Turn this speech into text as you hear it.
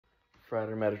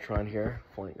Frater Metatron here,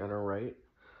 Flank Gunner Right.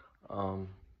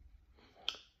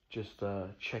 Just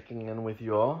checking in with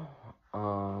you all.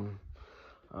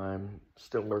 I'm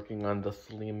still working on the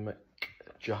Thelemite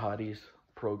Jihadis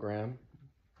program.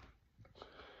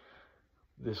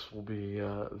 This will be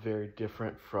very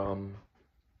different from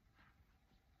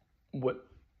what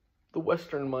the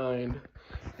Western mind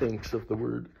thinks of the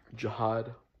word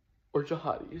jihad or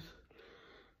jihadis.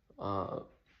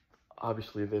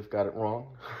 Obviously, they've got it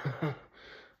wrong.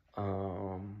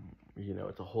 You know,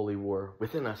 it's a holy war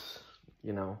within us,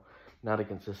 you know, not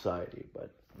against society,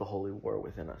 but the holy war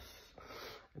within us.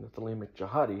 And the Thelemite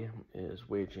Jihadi is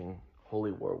waging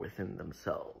holy war within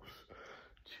themselves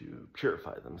to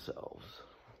purify themselves.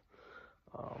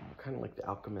 Kind of like the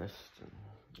alchemist and,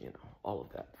 you know, all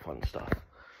of that fun stuff.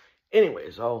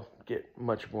 Anyways, I'll get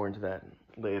much more into that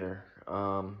later.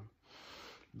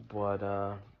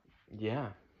 Yeah.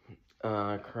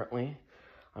 Currently,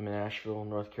 I'm in Asheville,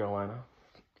 North Carolina.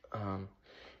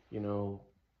 You know,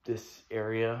 this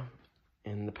area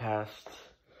in the past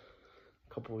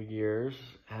couple of years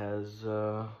has,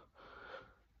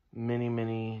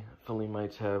 many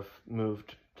Thelemites have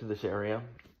moved to this area.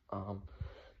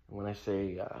 When I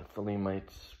say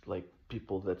Thelemites, like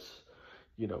people that's,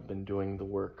 you know, been doing the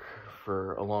work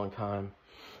for a long time.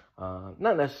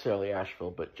 Not necessarily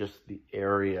Asheville, but just the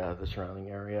area, the surrounding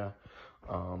area.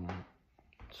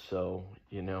 So,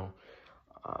 you know,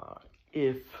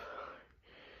 if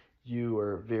you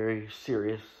are very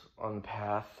serious on the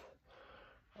path,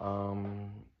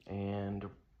 and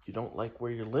you don't like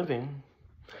where you're living,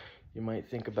 you might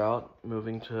think about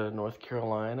moving to North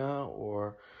Carolina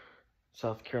or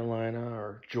South Carolina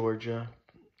or Georgia.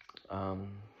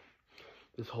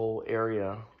 This whole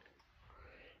area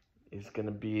is going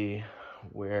to be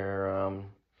where,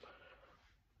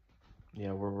 you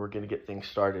know, where we're going to get things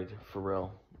started for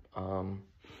real.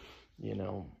 You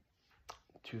know,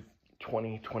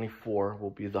 2024 will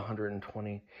be the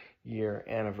 120-year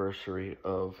anniversary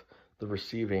of the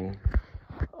receiving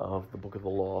of the Book of the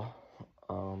Law.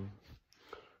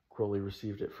 Crowley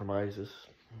received it from Isis.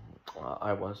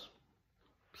 I was.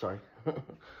 Sorry.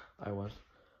 I was.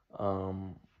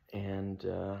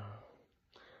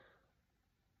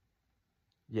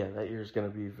 Yeah, that year is going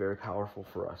to be very powerful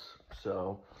for us.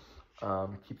 So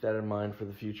keep that in mind for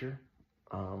the future.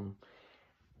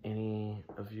 Any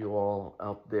of you all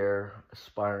out there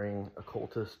aspiring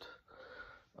occultist,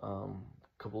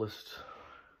 Kabbalist,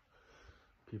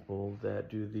 people that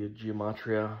do the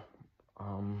gematria,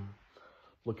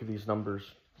 look at these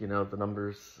numbers. You know, the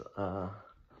numbers,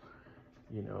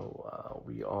 you know,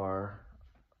 we are,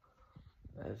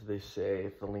 as they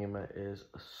say, Thelema is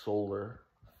a solar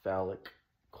phallic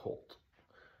cult.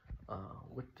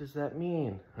 What does that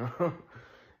mean?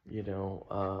 You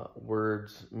know,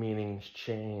 words, meanings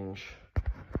change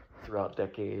throughout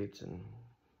decades and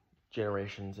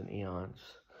generations and eons.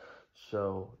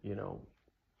 So, you know,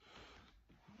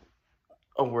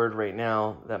 a word right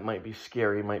now that might be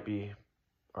scary, might be,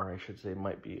 or I should say,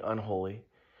 might be unholy,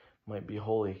 might be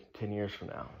holy 10 years from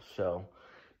now. So,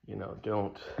 you know,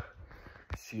 don't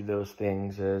see those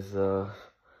things as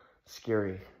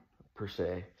scary per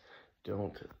se.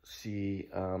 Don't see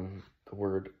the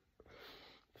word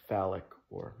phallic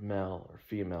or male or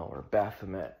female or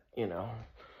Baphomet, you know.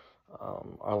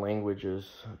 Our language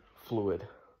is fluid.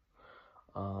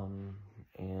 And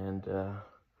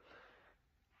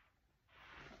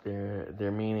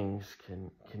their meanings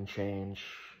can change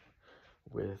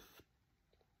with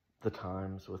the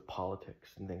times, with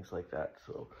politics and things like that.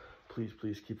 So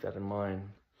please keep that in mind.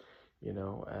 You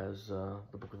know, as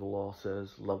the Book of the Law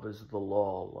says, love is the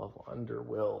law, love under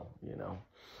will, you know.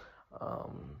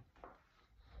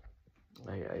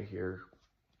 I hear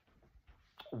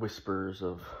whispers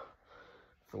of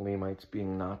Thelemites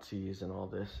being Nazis and all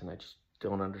this, and I just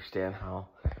don't understand how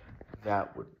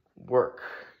that would work.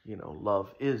 You know,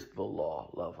 love is the law,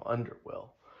 love under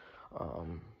will.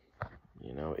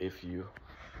 You know, if you,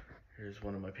 here's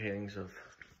one of my paintings of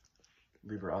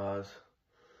Liber Oz.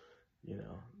 You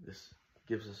know, this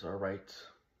gives us our rights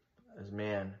as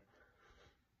man.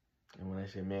 And when I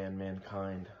say man,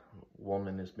 mankind,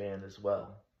 woman is man as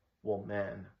well. Well,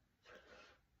 man,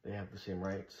 they have the same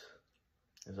rights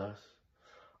as us.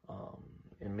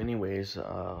 In many ways,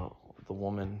 the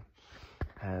woman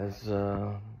has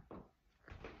a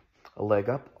leg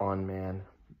up on man,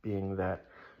 being that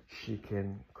she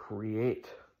can create,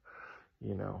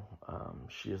 you know,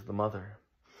 she is the mother.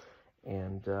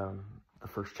 And the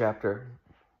first chapter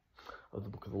of the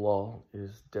Book of the Law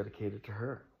is dedicated to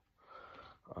her.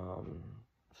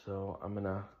 So I'm going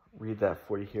to read that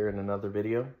for you here in another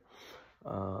video.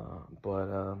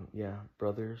 Yeah,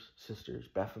 brothers, sisters,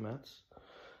 Baphomets,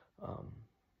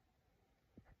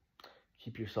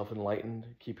 keep yourself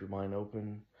enlightened, keep your mind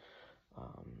open.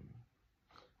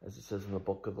 As it says in the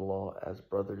book of the law, as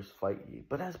brothers fight ye.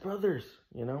 But as brothers,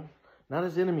 you know, not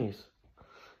as enemies.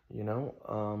 You know,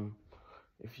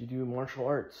 if you do martial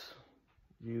arts,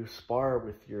 you spar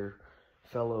with your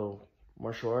fellow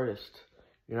martial artist.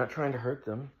 You're not trying to hurt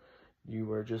them.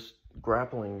 You are just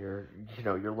grappling. You're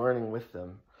learning with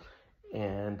them.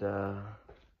 And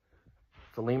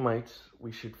Thelemites,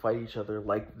 we should fight each other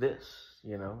like this,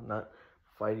 you know, not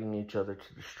fighting each other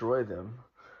to destroy them,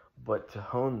 but to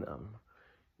hone them.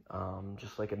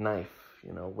 Just like a knife,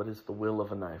 you know, what is the will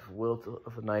of a knife? The will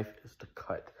of a knife is to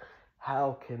cut.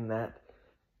 How can that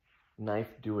knife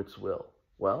do its will?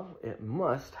 Well, it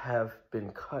must have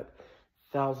been cut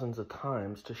thousands of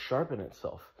times to sharpen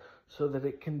itself so that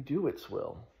it can do its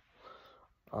will.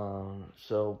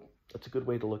 So that's a good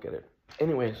way to look at it.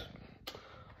 Anyways,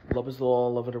 love is the law,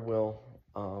 love it or will.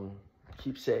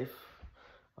 Keep safe.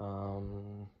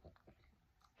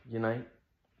 Unite,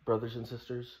 brothers and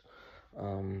sisters.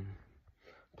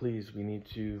 Please, we need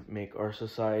to make our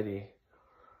society,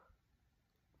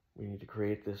 we need to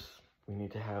create this, we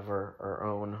need to have our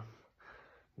own,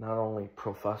 not only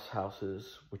profess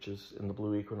houses, which is in the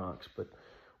Blue Equinox, but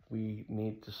we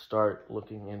need to start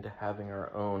looking into having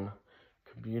our own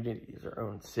communities, our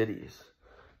own cities.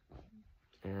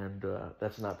 And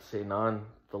that's not to say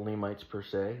non-Thelemites per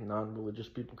se, non-religious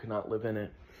people cannot live in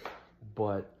it,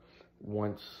 but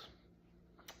once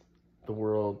the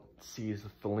world sees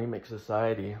a Thelemic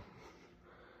society,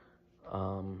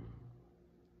 the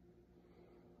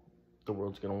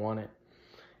world's going to want it.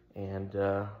 And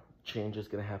change is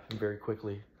going to happen very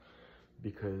quickly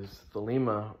because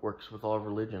Thelema works with all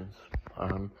religions.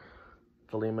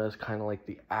 Thelema is kind of like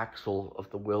the axle of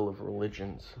the will of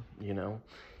religions, you know.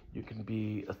 You can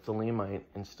be a Thelemite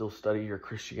and still study your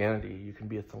Christianity. You can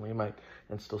be a Thelemite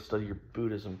and still study your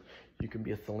Buddhism. You can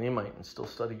be a Thelemite and still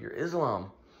study your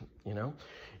Islam. You know,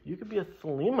 you could be a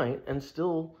Thelemite and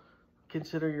still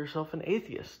consider yourself an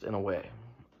atheist in a way.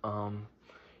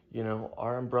 You know,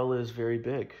 our umbrella is very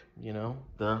big. You know,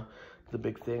 the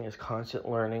big thing is constant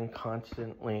learning,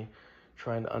 constantly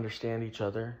trying to understand each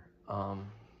other.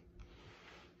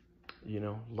 You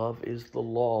know, love is the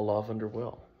law, love under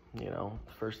will. You know,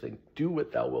 the first thing, do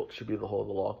what thou wilt should be the whole of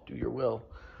the law. Do your will.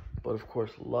 But of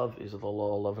course, love is the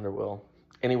law, love under will.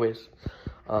 Anyways,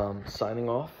 signing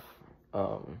off.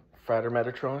 Frater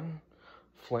Metatron,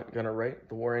 Flint gonna write,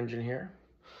 the war engine here.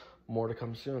 More to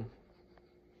come soon.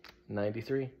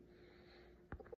 93.